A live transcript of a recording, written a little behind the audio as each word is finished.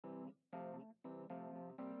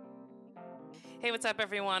Hey, what's up,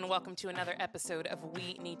 everyone? Welcome to another episode of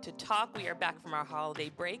We Need to Talk. We are back from our holiday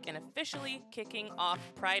break and officially kicking off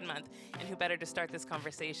Pride Month. And who better to start this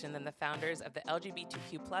conversation than the founders of the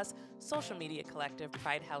LGBTQ+ social media collective,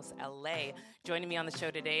 Pridehouse LA. Joining me on the show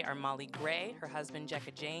today are Mollee Gray, her husband,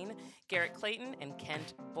 Jeka Jane, Garrett Clayton, and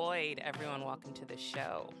Kent Boyd. Everyone, welcome to the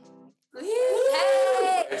show.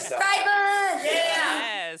 Hey! Pride Month!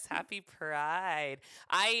 Yeah! Yes, happy Pride.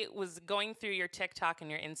 I was going through your TikTok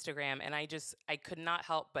and your Instagram, and I could not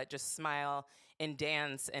help but just smile and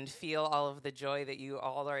dance and feel all of the joy that you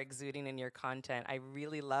all are exuding in your content. I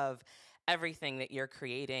really love everything that you're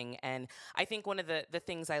creating. And I think one of the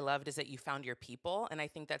things I loved is that you found your people. And I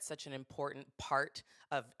think that's such an important part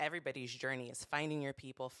of everybody's journey is finding your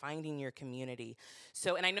people, finding your community.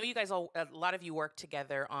 So, and I know you guys a lot of you work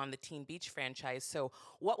together on the Teen Beach franchise. So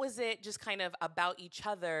what was it just kind of about each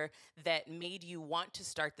other that made you want to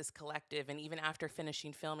start this collective? And even after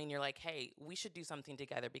finishing filming, you're like, hey, we should do something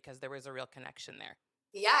together because there was a real connection there.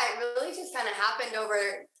 Yeah, it really just kind of happened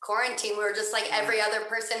over quarantine. We were just like every other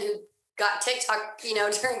person who got TikTok,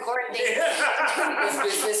 during quarantine. This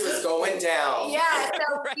business was going down. Yeah,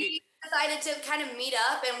 so Right. we decided to kind of meet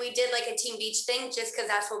up, and we did like a Teen Beach thing just because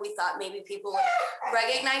that's what we thought maybe people would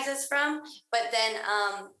recognize us from. But then,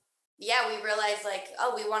 we realized like,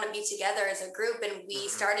 oh, we want to be together as a group, and we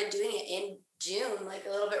started doing it in June, like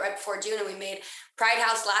a little bit right before June, and we made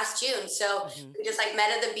Pridehouse last June. So we just like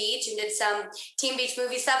met at the beach and did some Teen Beach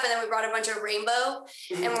movie stuff, and then we brought a bunch of rainbow,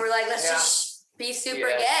 and we were like, let's just be super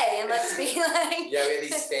gay and let's be like we had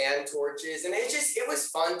these fan torches, and it was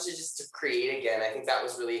fun to create again. I think that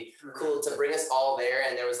was really cool to bring us all there,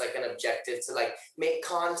 and there was like an objective to like make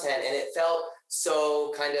content, and it felt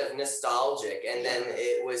so kind of nostalgic, and then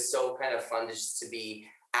it was so kind of fun just to be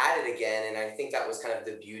at it again. And I think that was kind of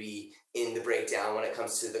the beauty in the breakdown when it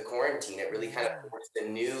comes to the quarantine. It really kind of forced a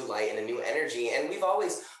new light and a new energy, and we've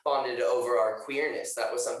always bonded over our queerness.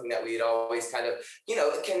 That was something that we'd always kind of,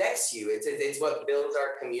 it connects you. It's what builds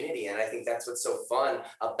our community, and I think that's what's so fun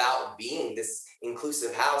about being this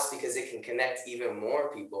inclusive house, because it can connect even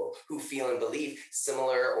more people who feel and believe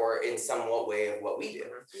similar or in somewhat way of what we do.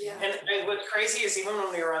 Yeah. And what's crazy is even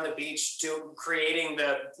when we were on the beach creating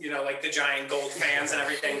the, like the giant gold fans and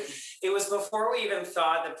everything, it was before we even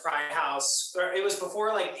thought the Pridehouse, or it was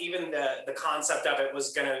before like even the concept of it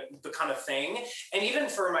was going to become a thing. And even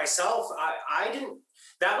for myself, I didn't,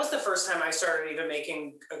 that was the first time I started even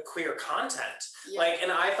making queer content. Yeah.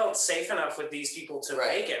 And I felt safe enough with these people to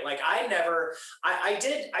make it. Like I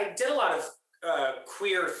did a lot of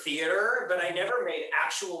queer theater, but I never made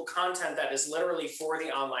actual content that is literally for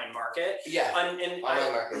the online market. Yeah,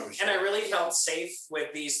 online market. And I really felt safe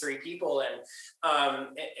with these three people, and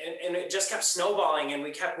it just kept snowballing, and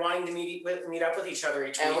we kept wanting to meet up with each other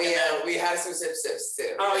each week. And we had some sips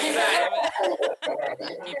too. Oh, you bet.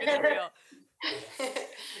 Keep it real.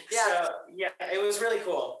 So it was really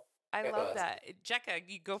cool. I love that. Jeka,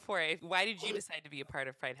 you go for it. Why did you decide to be a part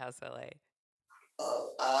of Pridehouse LA?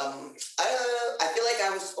 I feel like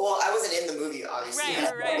I wasn't in the movie, obviously.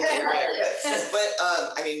 Right. But,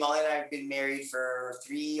 Molly and I have been married for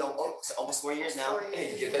almost 4 years now.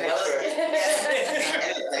 Get the number.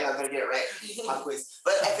 I'm going to get it right. Pop quiz.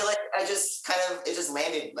 But I feel like it just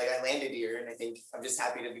landed, like I landed here, and I think I'm just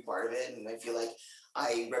happy to be part of it. And I feel like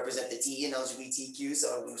I represent the T in LGBTQ,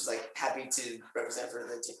 so I'm just like happy to represent for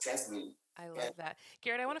the trans community. I love that.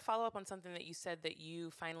 Garrett, I want to follow up on something that you said, that you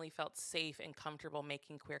finally felt safe and comfortable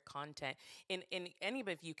making queer content. In any of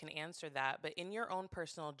you can answer that, but in your own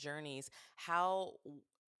personal journeys, how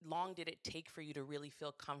long did it take for you to really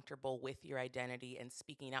feel comfortable with your identity and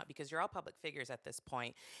speaking out? Because you're all public figures at this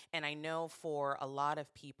point. And I know for a lot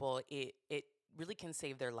of people, it really can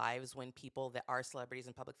save their lives when people that are celebrities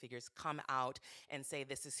and public figures come out and say,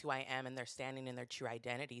 this is who I am, and they're standing in their true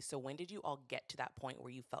identity. So when did you all get to that point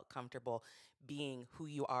where you felt comfortable being who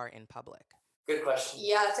you are in public? Good question.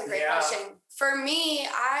 Yeah, that's a great question. For me,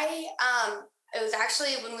 it was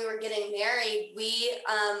actually when we were getting married,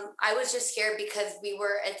 I was just scared because we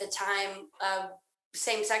were at the time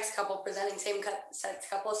same-sex couple presenting same-sex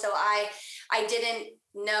couple. So I didn't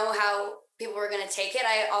know how people were going to take it.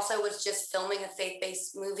 I also was just filming a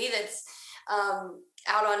faith-based movie that's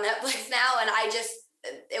out on Netflix now. And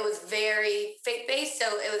it was very faith-based. So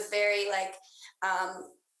it was very like,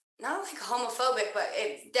 not like homophobic, but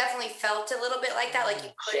it definitely felt a little bit like that. Like you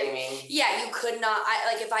couldn't, you could not,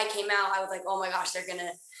 if I came out, I was like, oh my gosh, they're going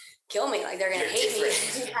to kill me. Like they're going to hate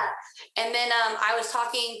me. And then I was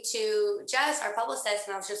talking to Jess, our publicist,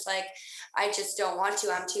 and I was just like, I just don't want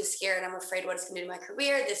to. I'm too scared. I'm afraid what it's going to do to my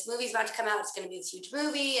career. This movie's about to come out. It's going to be this huge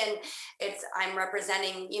movie. And I'm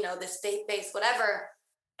representing, this faith-based whatever.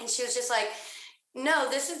 And she was just like, no,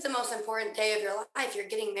 this is the most important day of your life. You're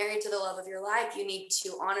getting married to the love of your life. You need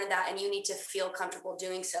to honor that, and you need to feel comfortable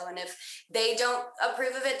doing so. And if they don't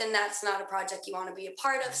approve of it, then that's not a project you want to be a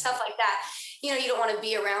part of, stuff like that. You know, you don't want to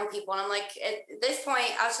be around people. And I'm like, at this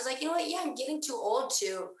point, I was just like, you know what? Yeah, I'm getting too old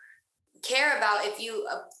to care about if you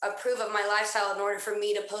approve of my lifestyle in order for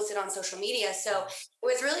me to post it on social media. So it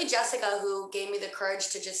was really Jessica who gave me the courage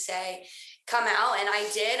to just say, come out. And I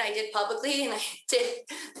did publicly, and I did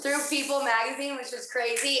through People magazine, which was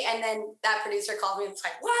crazy. And then that producer called me and was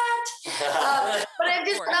like, what? But it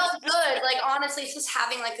just felt good. Like, honestly, it's just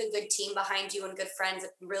having like a good team behind you and good friends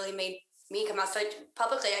that really made me come out. So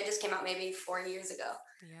publicly, I just came out maybe 4 years ago.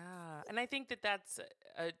 Yeah. And I think that that's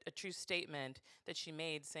a true statement that she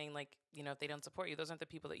made, saying, like, you know, if they don't support you, those aren't the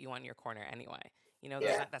people that you want in your corner anyway. You know,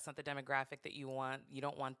 that's not the demographic that you want. You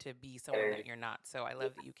don't want to be someone that you're not. So I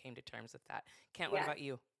love that you came to terms with that. Kent, what about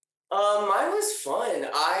you? Mine was fun.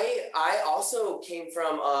 I also came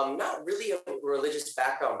from not really a religious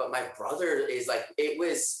background, but my brother is like,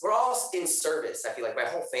 we're all in service. I feel like my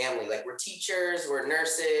whole family, like we're teachers, we're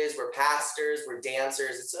nurses, we're pastors, we're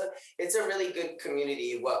dancers. It's a really good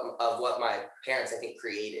community of what my parents, I think,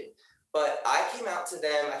 created. But I came out to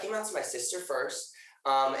my sister first.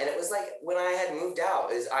 And it was like when I had moved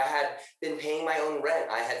out, I had been paying my own rent.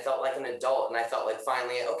 I had felt like an adult, and I felt like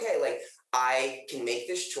finally, okay, like I can make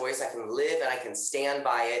this choice. I can live and I can stand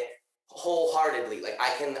by it wholeheartedly. Like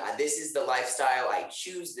this is the lifestyle I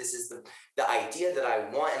choose. This is the idea that I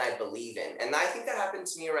want and I believe in. And I think that happened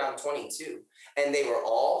to me around 22, and they were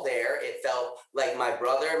all there. It felt like my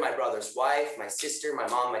brother, my brother's wife, my sister, my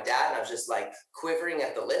mom, my dad. And I was just like quivering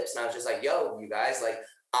at the lips. And I was just like, yo, you guys, like,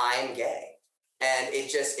 I'm gay. And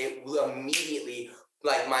it immediately,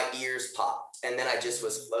 like, my ears popped, and then I just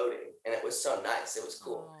was floating, and it was so nice. It was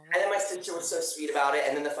cool. And then my sister was so sweet about it.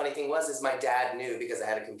 And then the funny thing was my dad knew, because I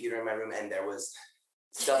had a computer in my room and there was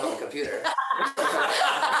stuff on the computer. I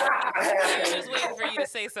was waiting for you to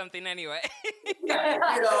say something anyway. You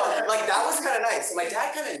know, like, that was kind of nice. So my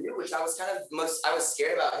dad kind of knew, which I was I was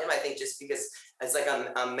scared about him, I think, just because it's like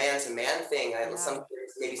a man-to-man thing. I was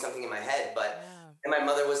maybe something in my head, but... Yeah. And my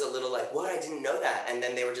mother was a little like, what? I didn't know that. And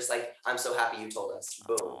then they were just like, I'm so happy you told us.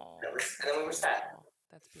 Boom. And then we were sad.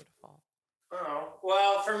 That's beautiful. Oh,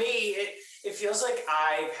 well, for me, it feels like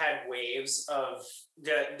I've had waves of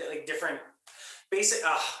like different basic,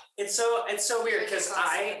 it's so weird, because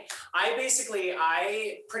I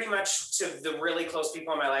pretty much, to the really close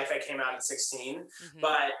people in my life, I came out at 16,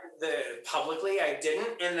 but publicly I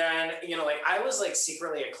didn't. And then, you know, like, I was like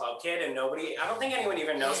secretly a club kid, and I don't think anyone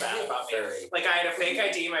even knows that about me. Like, I had a fake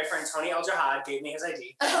ID. My friend Tony El Jihad gave me his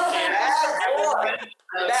ID. Bad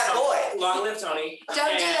boy. Long live Tony.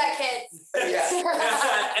 Don't do that, kids. Yeah.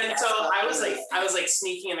 And so I was like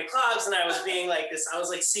sneaking into clubs, and I was being like this. I was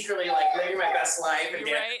like secretly like living my best life, and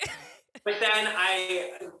But then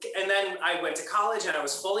I went to college, and I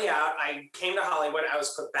was fully out. I came to Hollywood. I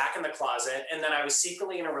was put back in the closet, and then I was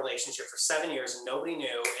secretly in a relationship for 7 years, and nobody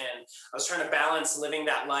knew. And I was trying to balance living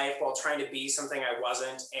that life while trying to be something I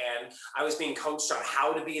wasn't. And I was being coached on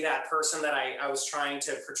how to be that person that I was trying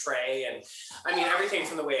to portray. And I mean, everything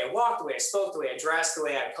from the way I walked, the way I spoke, the way I dressed, the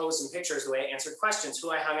way I posed in pictures, the way I answered questions,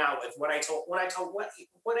 who I hung out with, what I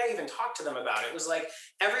even talked to them about. It was like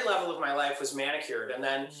every level of my life was manicured. And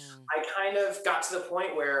then I kind of got to the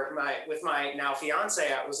point where with my now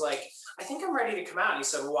fiance, I was like, I think I'm ready to come out. And he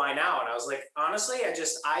said, well, why now? And I was like, honestly,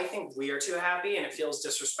 I think we are too happy, and it feels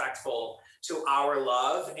disrespectful to our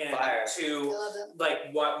love and to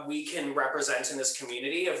like what we can represent in this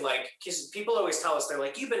community of like, because people always tell us, they're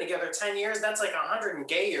like, you've been together 10 years. That's like 100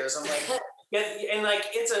 gay years. I'm like, yeah, and like,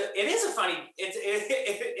 it is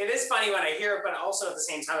funny when I hear it, but also at the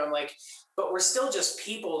same time, I'm like, but we're still just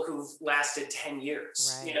people who've lasted 10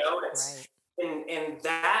 years, you know? And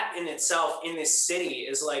that in itself in this city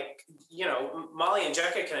is like, you know, Mollee and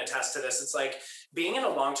Jeka can attest to this. It's like being in a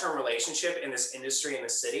long-term relationship in this industry in the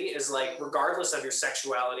city is like, regardless of your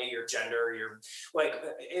sexuality, your gender, your like,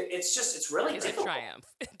 it's really difficult. A triumph.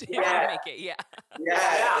 Make it, yeah.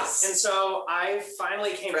 And so I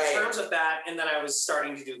finally came to terms with that, and then I was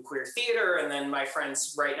starting to do queer theater, and then my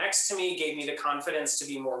friends right next to me gave me the confidence to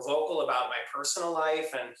be more vocal about my personal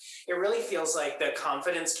life, and it really feels like the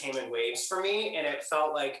confidence came in waves for me, and it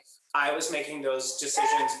felt like I was making those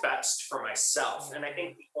decisions best for myself. And I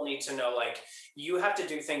think people need to know, like, you have to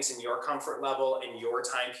do things in your comfort level in your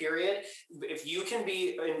time period. If you can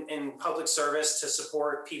be in public service to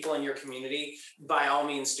support people in your community, by all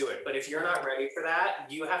means do it. But if you're not ready for that,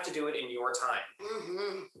 you have to do it in your time.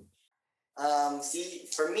 See,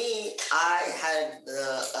 for me, I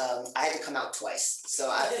had to come out twice. So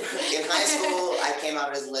in high school, I came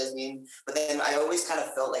out as a lesbian, but then I always kind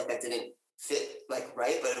of felt like that didn't fit like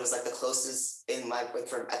right, but it was like the closest in my like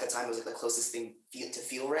for at the time it was like the closest thing to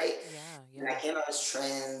feel right. Yeah. And I came out as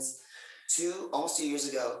trans almost 2 years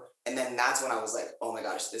ago, and then that's when I was like, oh my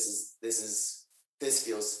gosh, this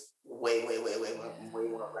feels way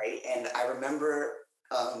more right. And I remember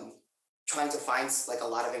trying to find like a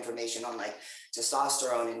lot of information on like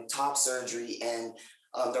testosterone and top surgery, and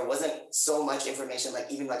there wasn't so much information like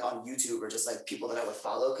even like on YouTube or just like people that I would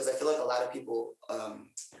follow, because I feel like a lot of people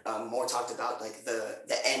more talked about like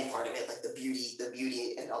the end part of it, like the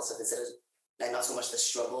beauty and all stuff, instead of like not so much the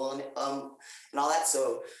struggle and all that.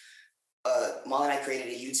 So Molly and I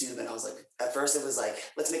created a YouTube, and I was like, at first it was like,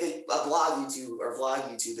 let's make a blog YouTube or vlog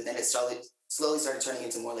YouTube, and then it slowly started turning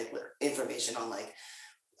into more like information on like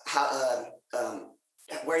how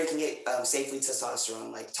where you can get safely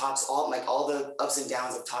testosterone, like all the ups and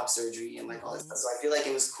downs of top surgery and like all this stuff. So I feel like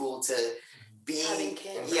it was cool to be having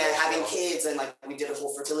kids, and like we did a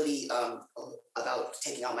whole fertility about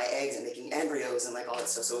taking out my eggs and making embryos and like all that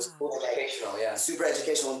stuff. So it was cool, educational, super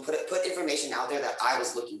educational, and put information out there that I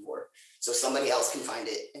was looking for, so somebody else can find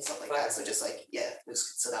it and stuff like that. So just like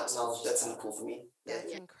that's something cool for me.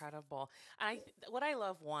 That's incredible. What I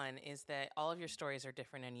love, one, is that all of your stories are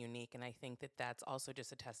different and unique, and I think that that's also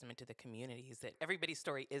just a testament to the communities, that everybody's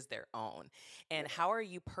story is their own. And how are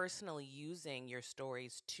you personally using your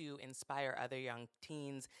stories to inspire other young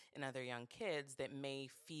teens and other young kids that may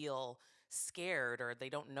feel scared or they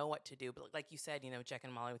don't know what to do? But like you said, Jeka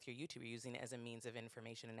and Mollee, with your YouTube, you're using it as a means of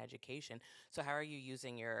information and education. So how are you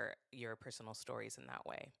using your personal stories in that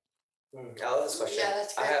way? I love this question. Yeah,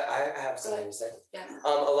 that's great. I have something to say. Yeah. A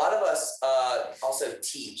lot of us also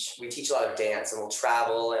teach. We teach a lot of dance, and we'll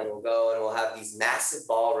travel and we'll go and we'll have these massive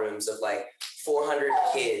ballrooms of like 400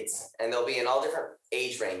 kids, and they'll be in all different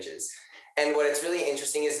age ranges. And what it's really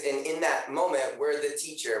interesting is in that moment, we're the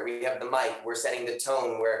teacher, we have the mic, we're setting the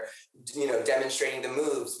tone, we're demonstrating the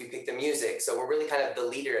moves, we pick the music. So we're really kind of the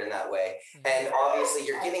leader in that way. And obviously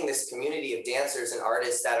you're getting this community of dancers and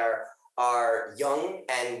artists that are young,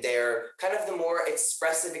 and they're kind of the more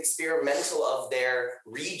expressive, experimental of their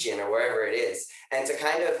region or wherever it is. And to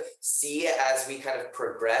kind of see it as we kind of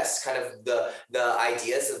progress, kind of the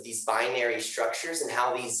ideas of these binary structures and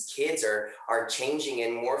how these kids are changing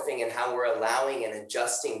and morphing, and how we're allowing and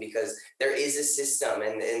adjusting, because there is a system,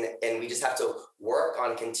 and we just have to work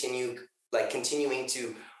on continuing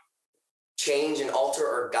to change and alter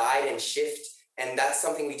or guide and shift. And that's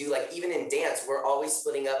something we do, like even in dance, we're always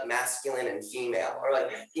splitting up masculine and female, or like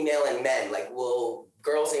female and men, like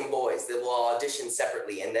girls and boys that will audition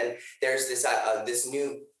separately. And then there's this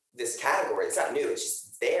category. It's not new, it's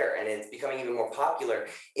just there. And it's becoming even more popular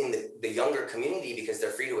in the younger community because they're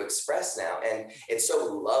free to express now. And it's so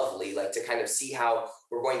lovely, like to kind of see how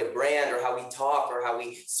we're going to brand, or how we talk, or how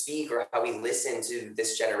we speak, or how we listen to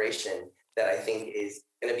this generation, that I think is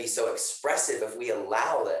going to be so expressive if we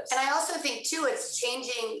allow this. And I also think too, it's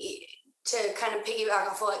changing, to kind of piggyback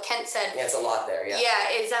off what Kent said. Yeah, it's a lot there. Yeah.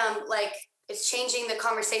 Yeah, it's changing the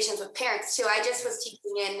conversations with parents too. I just was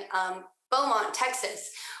teaching in Beaumont,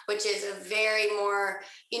 Texas, which is a very more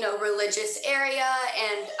religious area,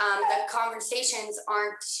 and the conversations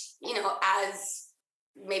aren't as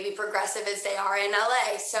maybe progressive as they are in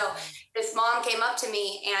LA. So this mom came up to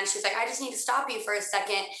me and she's like, I just need to stop you for a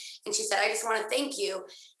second. And she said, I just want to thank you.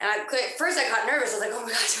 And at first I got nervous. I was like, oh my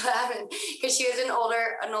gosh, what happened? Because she was an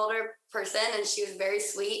older person, and she was very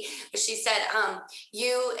sweet. But she said,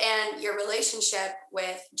 you and your relationship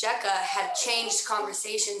with Jeka had changed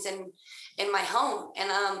conversations in my home.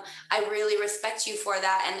 And I really respect you for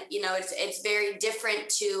that. And, it's very different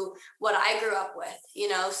to what I grew up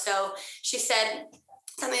with, So she said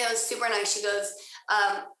something that was super nice. She goes,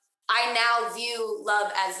 I now view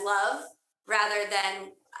love as love rather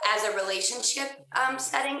than as a relationship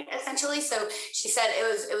setting, essentially. So she said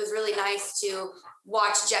it was really nice to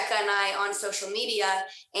watch Jeka and I on social media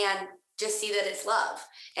and just see that it's love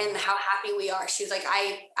and how happy we are. She was like,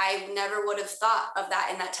 I never would have thought of that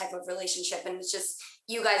in that type of relationship. And it's just,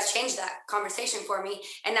 you guys changed that conversation for me.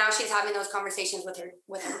 And now she's having those conversations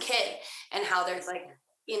with her kid, and how there's like,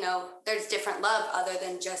 there's different love other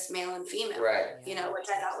than just male and female, right? Which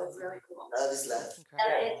I thought was really cool. Love is love.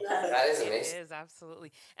 That is amazing. It is,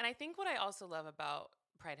 absolutely. And I think what I also love about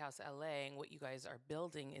Pridehouse LA and what you guys are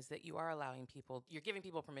building is that you are allowing people, you're giving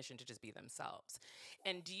people permission to just be themselves.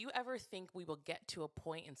 And do you ever think we will get to a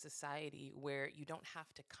point in society where you don't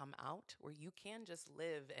have to come out, where you can just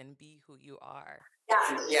live and be who you are?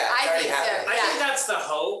 Yeah, I think so. I think that's the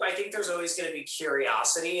hope. I think there's always going to be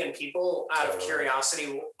curiosity, and people out of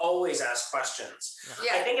curiosity will always ask questions.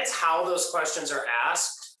 Yeah. I think it's how those questions are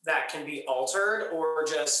asked that can be altered, or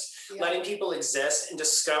just letting people exist and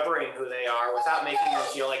discovering who they are without making them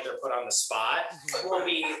feel like they're put on the spot will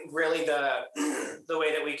be really the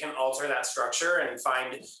way that we can alter that structure and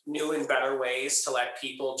find new and better ways to let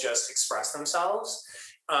people just express themselves.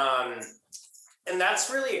 And that's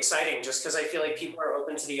really exciting, just because I feel like people are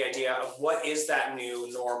open to the idea of what is that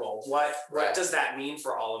new normal? What does that mean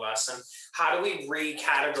for all of us? And how do we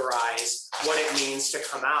recategorize what it means to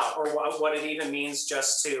come out, or what it even means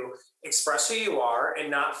just to express who you are and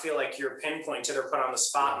not feel like you're pinpointed or put on the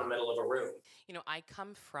spot in the middle of a room? You know, I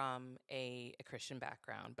come from a Christian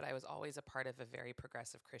background, but I was always a part of a very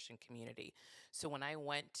progressive Christian community. So when I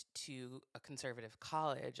went to a conservative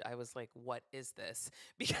college, I was like, what is this?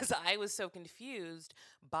 Because I was so confused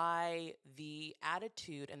by the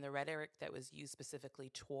attitude and the rhetoric that was used specifically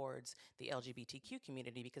towards the LGBTQ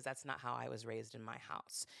community, because that's not how I was raised in my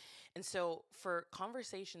house. And so for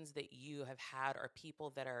conversations that you have had, or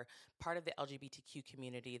people that are part of the LGBTQ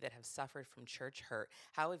community that have suffered from church hurt,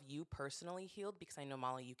 how have you personally healed? Because I know,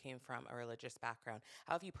 Mollee, you came from a religious background.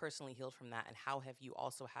 How have you personally healed from that? And how have you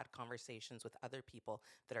also had conversations with other people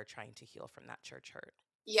that are trying to heal from that church hurt?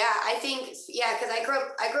 Yeah, I think, because I grew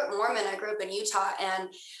up Mormon. I grew up in Utah, and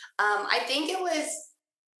I think I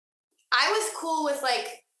was cool with, like,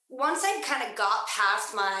 once I kind of got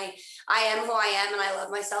past my, I am who I am and I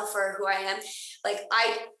love myself for who I am, like,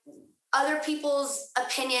 other people's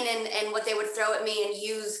opinion and what they would throw at me and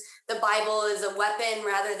use the Bible as a weapon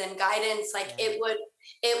rather than guidance, like,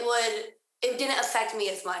 it didn't affect me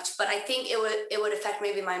as much, but I think it would affect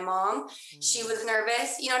maybe my mom. She was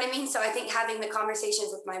nervous, you know what I mean? So I think having the conversations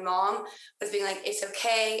with my mom was being like, it's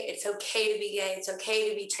okay to be gay, it's okay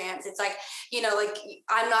to be trans. It's like, you know, like,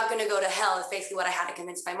 I'm not going to go to hell is basically what I had to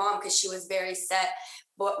convince my mom, because she was very set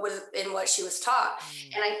in what she was taught.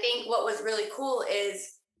 And I think what was really cool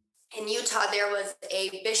is in Utah, there was a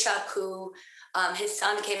bishop who his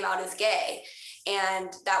son came out as gay.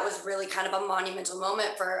 And that was really kind of a monumental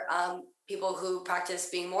moment for people who practice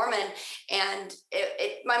being Mormon. And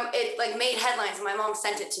it like made headlines. And my mom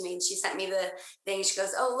sent it to me, and she sent me the thing. She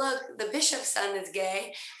goes, "Oh, look, the bishop's son is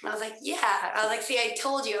gay." And I was like, yeah. I was like, see, I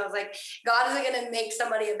told you. I was like, God isn't going to make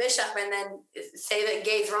somebody a bishop and then say that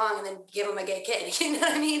gay's wrong and then give him a gay kid. You know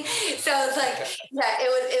what I mean? So it's like, yeah,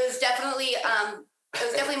 it was definitely, it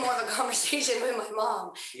was definitely more of a conversation with my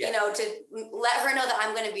mom, you know, to let her know that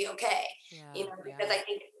I'm going to be okay, you know, because I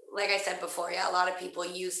think, like I said before, a lot of people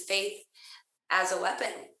use faith as a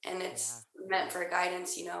weapon, and it's meant for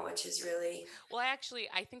guidance, you know, which is really well.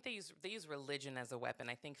 I think they use religion as a weapon.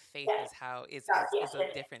 I think faith is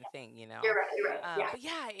a different thing, you know. You're right. But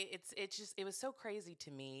yeah, it was so crazy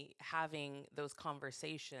to me having those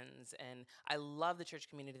conversations, and I love the church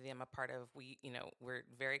community that I'm a part of. We're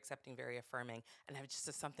very accepting, very affirming, and it's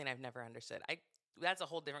just something I've never understood. That's a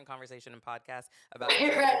whole different conversation and podcast about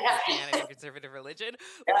Christianity and conservative religion.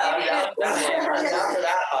 We love it.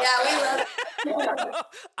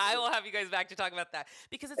 I will have you guys back to talk about that,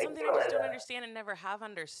 because it's something I just don't understand and never have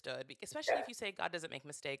understood. Especially if you say God doesn't make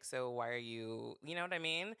mistakes, so why are you? You know what I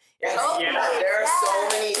mean? There are so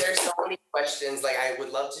many questions. Like, I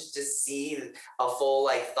would love to just see a full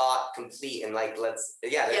thought complete, and there's a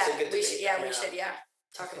good debate. We should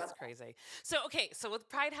talk about That's crazy. So with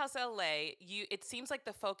Pridehouse LA, it seems like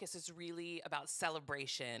the focus is really about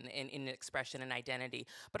celebration in expression and identity.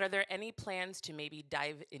 But are there any plans to maybe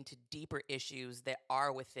dive into deeper issues that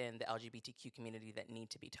are within the LGBTQ community that need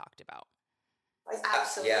to be talked about?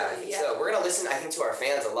 Absolutely. So we're gonna listen, I think, to our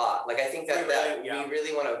fans a lot. Like, I think that we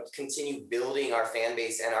really want to continue building our fan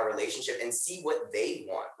base and our relationship and see what they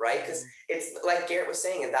want, right? Because it's like Garrett was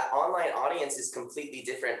saying, that online audience is completely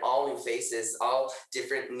different, all new faces, all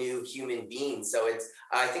different new human beings. So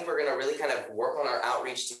I think we're gonna really kind of work on our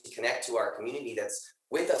outreach to connect to our community that's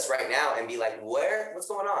with us right now and be like, what's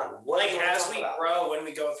going on? As we grow, when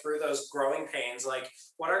we go through those growing pains,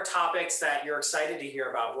 what are topics that you're excited to hear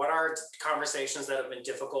about? What are conversations that have been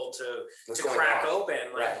difficult to crack open?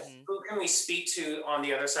 Who can we speak to on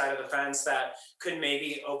the other side of the fence that could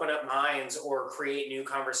maybe open up minds or create new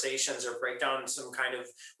conversations or break down some kind of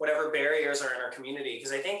whatever barriers are in our community?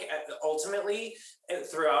 Because I think ultimately,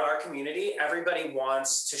 throughout our community, everybody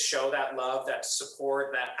wants to show that love, that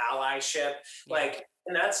support, that allyship.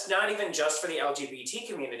 And that's not even just for the LGBT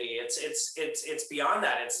community. It's beyond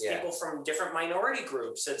that. It's people from different minority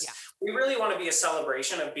groups. We really want to be a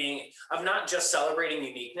celebration of not just celebrating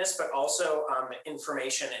uniqueness, but also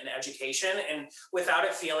information and education. And without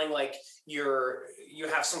it feeling like you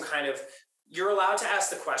have some kind of, you're allowed to ask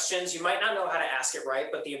the questions. You might not know how to ask it right,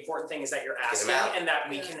 but the important thing is that you're asking and that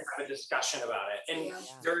we can have a discussion about it. And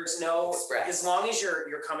there's no, as long as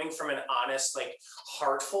you're coming from an honest, like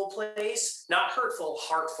heartful place, not hurtful,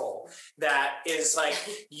 heartful, that is like,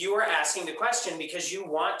 you are asking the question because you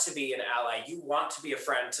want to be an ally. You want to be a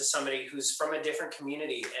friend to somebody who's from a different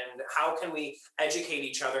community. And how can we educate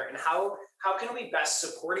each other? And how can we best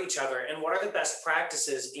support each other? And what are the best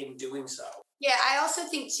practices in doing so? Yeah, I also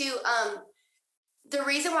think too, the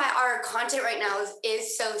reason why our content right now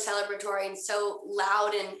is so celebratory and so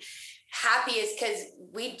loud and happy is because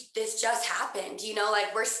this just happened,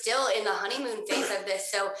 like we're still in the honeymoon phase of this.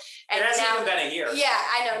 So it hasn't even been a year. Yeah,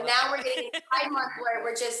 I know. Now we're getting Pride Month where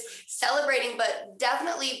we're just celebrating, but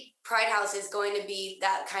definitely Pridehouse is going to be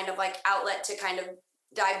that kind of like outlet to kind of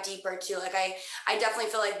dive deeper too. Like I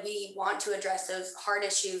definitely feel like we want to address those hard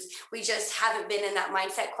issues. We just haven't been in that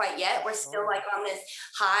mindset quite yet. We're still like on this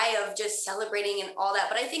high of just celebrating and all that.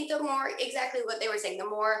 But I think the more, exactly what they were saying, the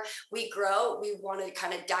more we grow, we want to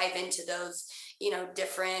kind of dive into those,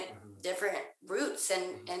 different roots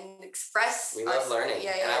and express. We love learning.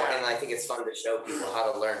 And I think it's fun to show people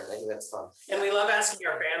how to learn. I think that's fun. And we love asking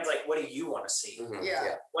our fans, like, what do you want to see?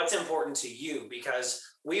 What's important to you? Because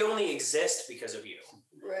we only exist because of you.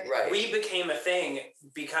 Right. We became a thing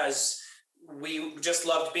because we just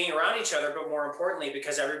loved being around each other, but more importantly,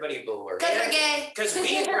 because everybody because we're gay. Because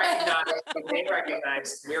we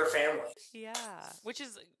recognize we're family. Yeah, which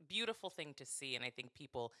is a beautiful thing to see, and I think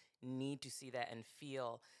people need to see that and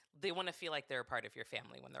feel. They want to feel like they're a part of your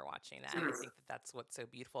family when they're watching that. And I think that that's what's so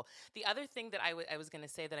beautiful. The other thing that I was going to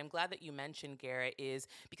say that I'm glad that you mentioned, Garrett, is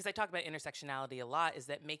because I talk about intersectionality a lot, is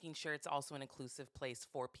that making sure it's also an inclusive place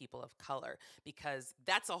for people of color, because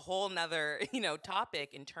that's a whole nother,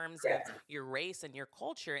 topic in terms of your race and your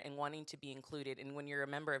culture and wanting to be included. And when you're a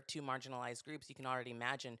member of two marginalized groups, you can already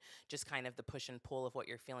imagine just kind of the push and pull of what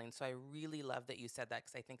you're feeling. So I really love that you said that,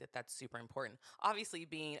 because I think that that's super important. Obviously,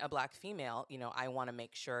 being a Black female, I want to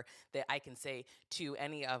make sure that I can say to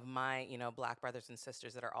any of my, Black brothers and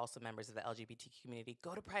sisters that are also members of the LGBTQ community,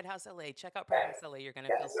 go to Pridehouse LA, check out Pridehouse LA. You're going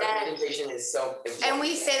to feel so representation is so important. And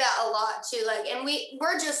we say that a lot too. Like, and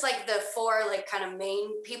we're just like the four, like kind of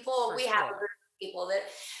main people. We have a group of people that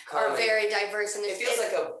are very diverse. And it feels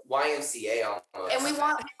like a YMCA almost. And we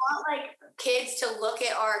want like kids to look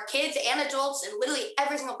at our kids and adults and literally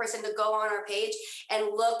every single person to go on our page and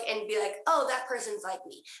look and be like, oh, that person's like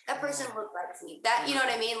me. That person looks like me. That, you know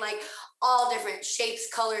what I mean? Like all different shapes,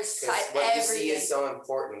 colors, sizes, what you see is so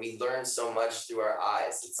important. We learn so much through our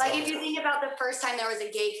eyes. It's like if you think about the first time there was a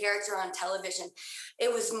gay character on television,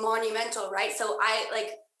 it was monumental, right? So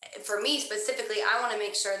for me specifically, I want to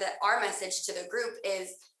make sure that our message to the group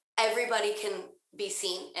is everybody can be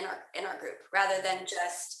seen in our group, rather than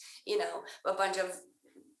just, a bunch of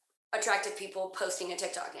attractive people posting a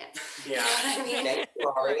TikTok in. Yeah. You know what I mean? Thank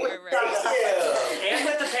you. And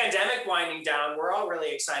with the pandemic winding down, we're all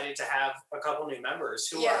really excited to have a couple new members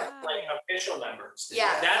who are like official members.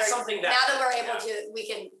 Yeah. That's something that now that we're able to, we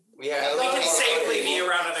can safely be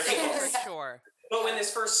around other people. For sure. But when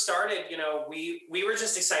this first started, we were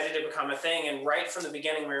just excited to become a thing. And right from the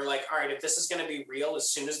beginning, we were like, all right, if this is going to be real, as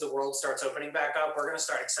soon as the world starts opening back up, we're going to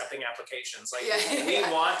start accepting applications. Like we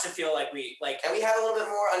want to feel like and we have a little bit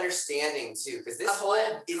more understanding too, because this it's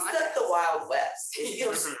like the Wild West.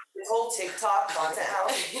 This whole TikTok content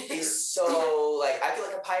house is so like, I feel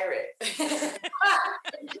like a pirate.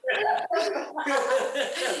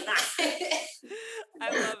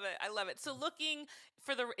 I love it. So looking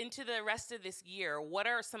into the rest of this year, what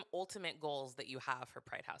are some ultimate goals that you have for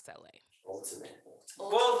Pridehouse LA? Ultimate.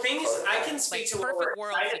 Well, things I can speak to perfect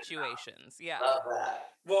world situations. Yeah. Love that.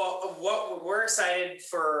 Well, what we're excited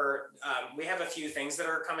for, we have a few things that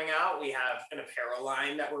are coming out. We have an apparel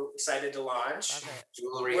line that we're excited to launch.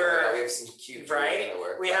 Jewelry. We have some cute jewelry in the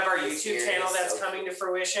works. We have our YouTube channel that's coming to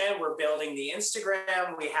fruition. We're building the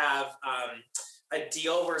Instagram. We have a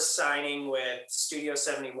deal we're signing with Studio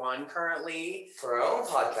 71 currently for our own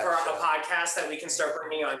podcast. For a podcast that we can start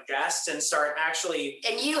bringing on guests and start actually.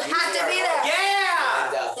 And you have to be there.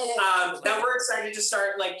 Yeah. That we're excited to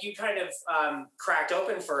start. Like you kind of cracked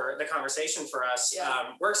open for the conversation for us. Yeah.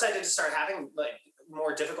 We're excited to start having like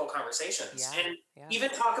more difficult conversations and even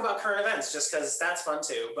talk about current events, just because that's fun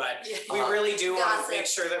too. But we really do want to make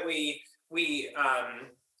sure that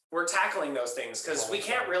we're tackling those things, because we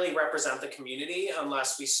can't really represent the community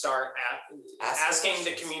unless we start asking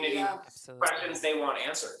the community questions they want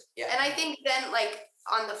answered. Yeah. And I think then, like,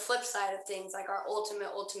 on the flip side of things, like our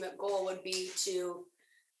ultimate goal would be to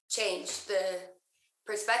change the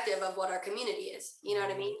perspective of what our community is. You know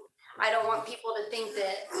what I mean? I don't want people to think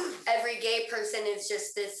that every gay person is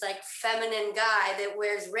just this like feminine guy that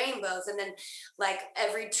wears rainbows, and then like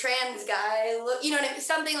every trans guy look, you know what I mean?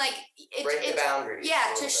 Something like break the boundaries.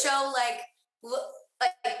 Yeah, to show like look,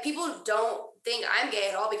 like people don't think I'm gay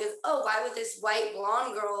at all because, oh, why would this white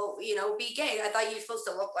blonde girl, you know, be gay? I thought you were supposed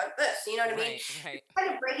to look like this. You know what I mean? Right.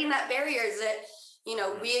 Kind of breaking that barrier is that, you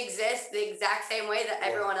know, we exist the exact same way that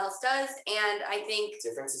everyone else does. And I think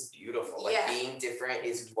difference is beautiful. Like being different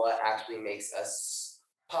is what actually makes us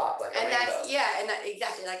pop, like and a that's rainbow. and that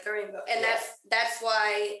exactly like the rainbow. And that's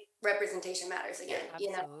why representation matters again.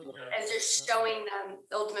 You know, and just showing them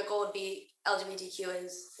the ultimate goal would be LGBTQ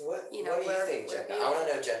is what you know what do you think, Jeka? I want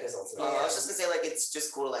to know Jeka's ultimate. I was just gonna say, like, it's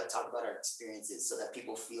just cool to like talk about our experiences so that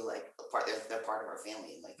people feel like they're part of our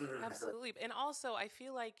family, and like Absolutely. And also I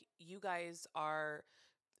feel like you guys are,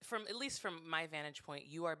 from at least from my vantage point,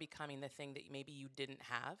 you are becoming the thing that maybe you didn't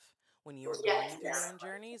have when you were going through your own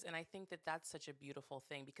journeys. And I think that that's such a beautiful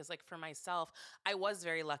thing because, like, for myself, I was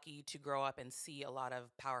very lucky to grow up and see a lot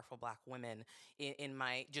of powerful Black women in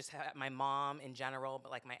my, just my mom in general,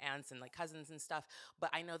 but like my aunts and like cousins and stuff. But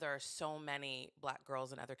I know there are so many Black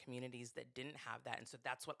girls in other communities that didn't have that. And so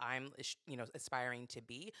that's what I'm, you know, aspiring to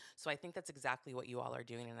be. So I think that's exactly what you all are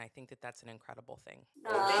doing. And I think that that's an incredible thing.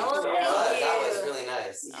 That was really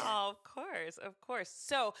nice. Oh, of course, of course.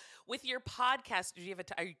 So, with your podcast, do you have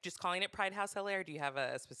are you just calling it Pridehouse LA, or do you have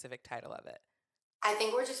a specific title of it? I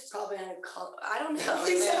think we're just probably gonna call. I don't know.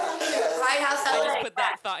 Pridehouse LA. I just put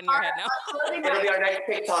that thought in your head now. It'll be our next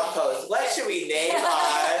TikTok post. What should we name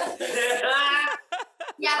our?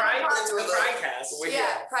 Pridecast.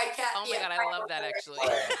 Pridecast. Oh my God, I love that actually.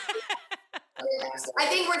 I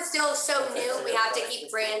think we're still so new. We have to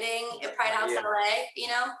keep branding at Pridehouse LA, you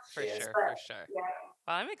know? For sure. Yeah.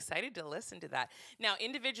 Well, I'm excited to listen to that. Now,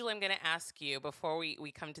 individually, I'm going to ask you, before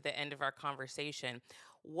we come to the end of our conversation,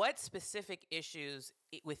 what specific issues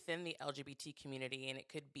within the LGBT community, and it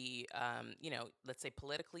could be, you know, let's say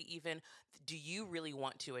politically even, do you really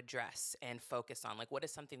want to address and focus on? Like, what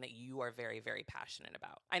is something that you are very, very passionate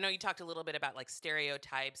about? I know you talked a little bit about like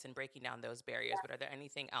stereotypes and breaking down those barriers, but are there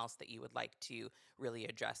anything else that you would like to really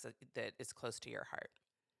address that is close to your heart?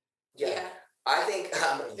 Yeah. I think,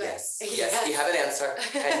 yes, you have an answer,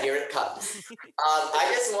 and here it comes.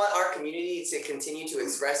 I just want our community to continue to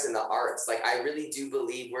express in the arts. Like, I really do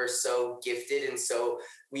believe we're so gifted, and so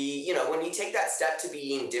we, you know, when you take that step to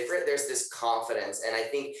being different, there's this confidence. And I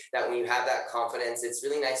think that when you have that confidence, it's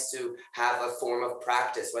really nice to have a form of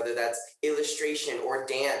practice, whether that's illustration or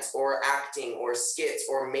dance or acting or skits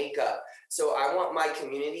or makeup. So I want my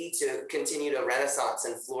community to continue to renaissance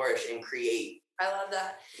and flourish and create. I love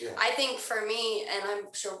that. Yeah. I think for me, and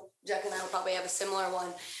I'm sure Jeka and I will probably have a similar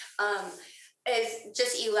one, is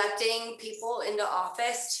just electing people into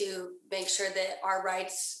office to make sure that our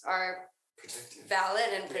rights are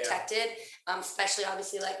valid and protected, especially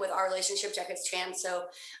obviously like with our relationship. Jeka's trans, so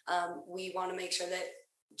we want to make sure that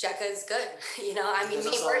Jeka is good. You know, I mean,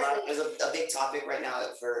 there's a big topic right now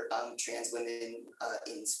for trans women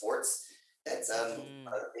in sports. That's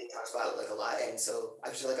it talks about like a lot, and so I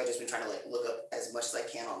feel like I've just been trying to like look up as much as I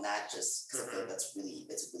can on that, just because I feel like it's a really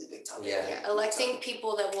big topic. Yeah. Electing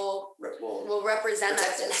people that will represent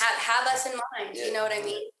us and have us in mind. You know what I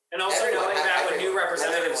mean? And also knowing that when new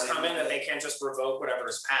representatives come in, that they can't just revoke whatever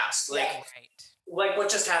is passed. Like what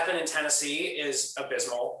just happened in Tennessee is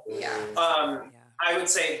abysmal. Yeah. I would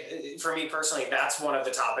say, for me personally, that's one of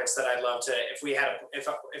the topics that I'd love to,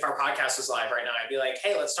 if our podcast was live right now, I'd be like,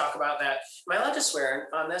 hey, let's talk about that. Am I allowed to swear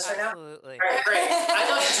on this right now? Absolutely. All right, great. I'd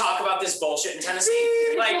love to talk about this bullshit in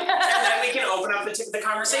Tennessee. Like, and then we can open up the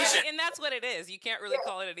conversation. Yeah, and that's what it is. You can't really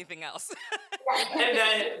call it anything else.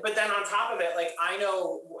 But then on top of it, like, I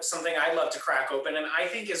know something I'd love to crack open, and I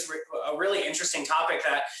think is a really interesting topic,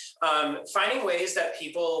 that finding ways that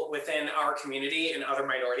people within our community and other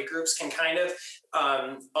minority groups can kind of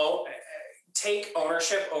take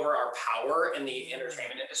ownership over our power in the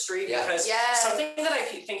entertainment industry, because something that I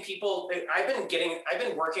think I've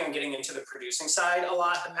been working on getting into the producing side a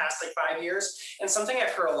lot the past like 5 years, and something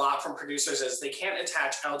I've heard a lot from producers is they can't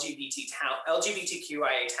attach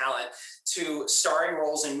LGBTQIA talent to starring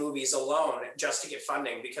roles in movies alone just to get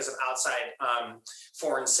funding because of outside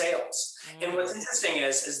foreign sales. And what's interesting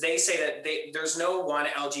is they say that there's no one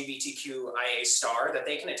LGBTQIA star that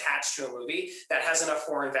they can attach to a movie that has enough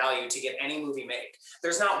foreign value to get any movie made.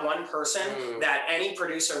 There's not one person that any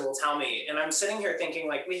producer will tell me. And I'm sitting here thinking,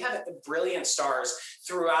 like, we have brilliant stars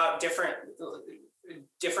throughout different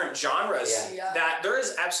genres that there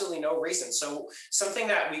is absolutely no reason. So something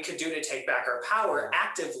that we could do to take back our power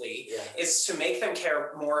actively is to make them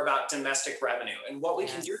care more about domestic revenue. And what we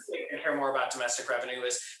can do to make them care more about domestic revenue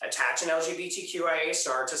is attach an LGBTQIA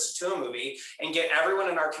star to a movie and get everyone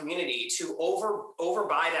in our community to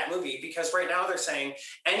overbuy that movie, because right now they're saying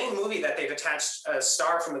any movie that they've attached a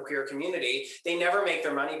star from the queer community, they never make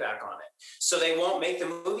their money back on it. So they won't make the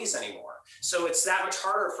movies anymore. So it's that much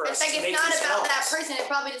harder for us to make these films. It's not about that person. It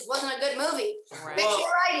probably just wasn't a good movie. Right. Fix your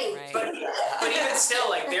writing. But even still,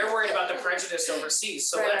 like, they're worried about the prejudice overseas.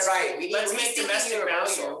 So let's make domestic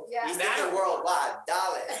value. We matter worldwide,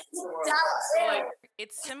 darling.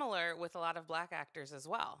 It's similar with a lot of Black actors as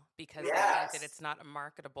well, because I think that it's not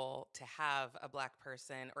marketable to have a Black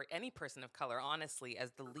person or any person of color, honestly,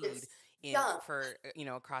 as the lead for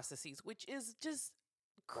across the seas, which is just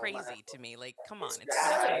crazy to me. Like, come on, it's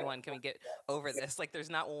 2021. Can we get over this? Like, there's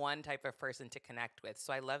not one type of person to connect with.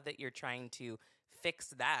 So I love that you're trying to fix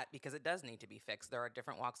that, because it does need to be fixed. There are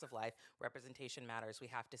different walks of life. Representation matters. We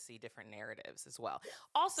have to see different narratives as well.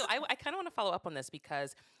 Also, I kind of want to follow up on this,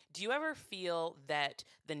 because do you ever feel that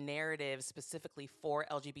the narratives specifically for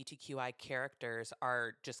LGBTQI characters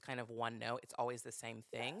are just kind of one note? It's always the same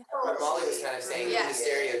thing? Molly was kind of saying the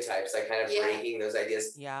stereotypes, like kind of breaking those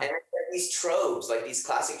ideas. Yeah. And these tropes, like these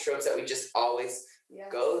classic tropes that we just always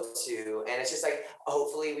go to. And it's just like,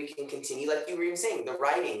 hopefully we can continue, like you were even saying, the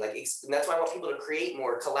writing, like, and that's why I want people to create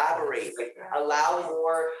more, collaborate, like allow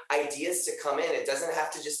more ideas to come in. It doesn't have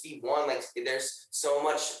to just be one. Like, there's so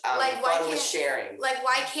much fun with sharing. Like,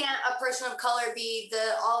 why can't a person of color be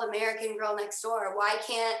the all-American girl next door? Why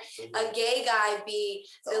can't a gay guy be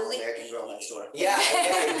the all-American girl next door? Yeah,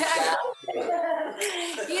 exactly.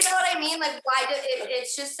 You know what I mean? Like, why do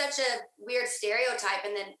it's just such a weird stereotype,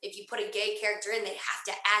 and then if you put a gay character in, they have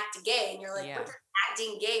to act gay, and you're like, what does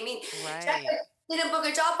acting gay mean? Right. Didn't book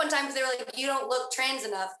a job one time because they were like, you don't look trans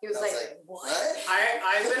enough. He was like, what?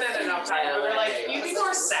 I've been in enough time where they're like, you be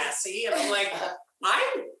more sassy, and I'm like,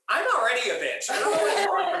 I'm already a bitch. I don't know what you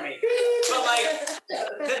want from me. But like,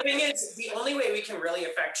 the thing is, the only way we can really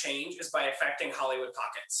affect change is by affecting Hollywood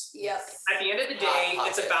pockets. Yep. At the end of the day,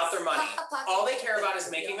 it's about their money. All they care about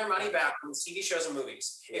is making their money back from TV shows and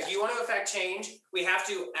movies. If you want to affect change, we have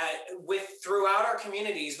to, throughout our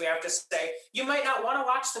communities, we have to say, you might not want to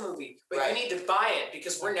watch the movie, but you need to buy it,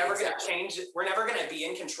 because we're never going to change it. We're never going to be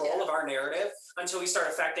in control of our narrative until we start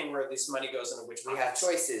affecting where this money goes and which we have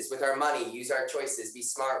choices with our money. Use our choices. Be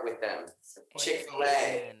smart with them.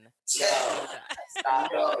 Chick-fil-A.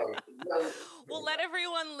 Well, let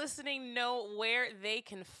everyone listening know where they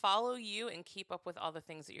can follow you and keep up with all the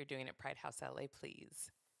things that you're doing at Pridehouse LA, please.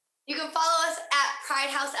 You can follow us at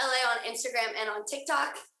Pridehouse LA on Instagram and on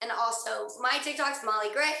TikTok. And also, my TikTok's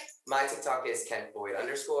Mollee Gray. My TikTok is Kent_Boyd_.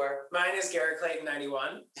 Mine is Garrett Clayton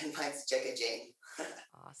 91. And mine's Jeka Jane.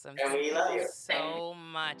 Awesome. And we love you so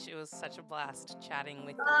much. It was such a blast chatting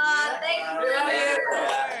with you. Thank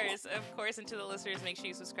you. Of course. And to the listeners, make sure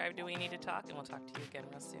you subscribe to We Need to Talk, and we'll talk to you again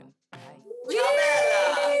real soon. Bye. Ciao,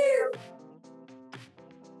 Bella.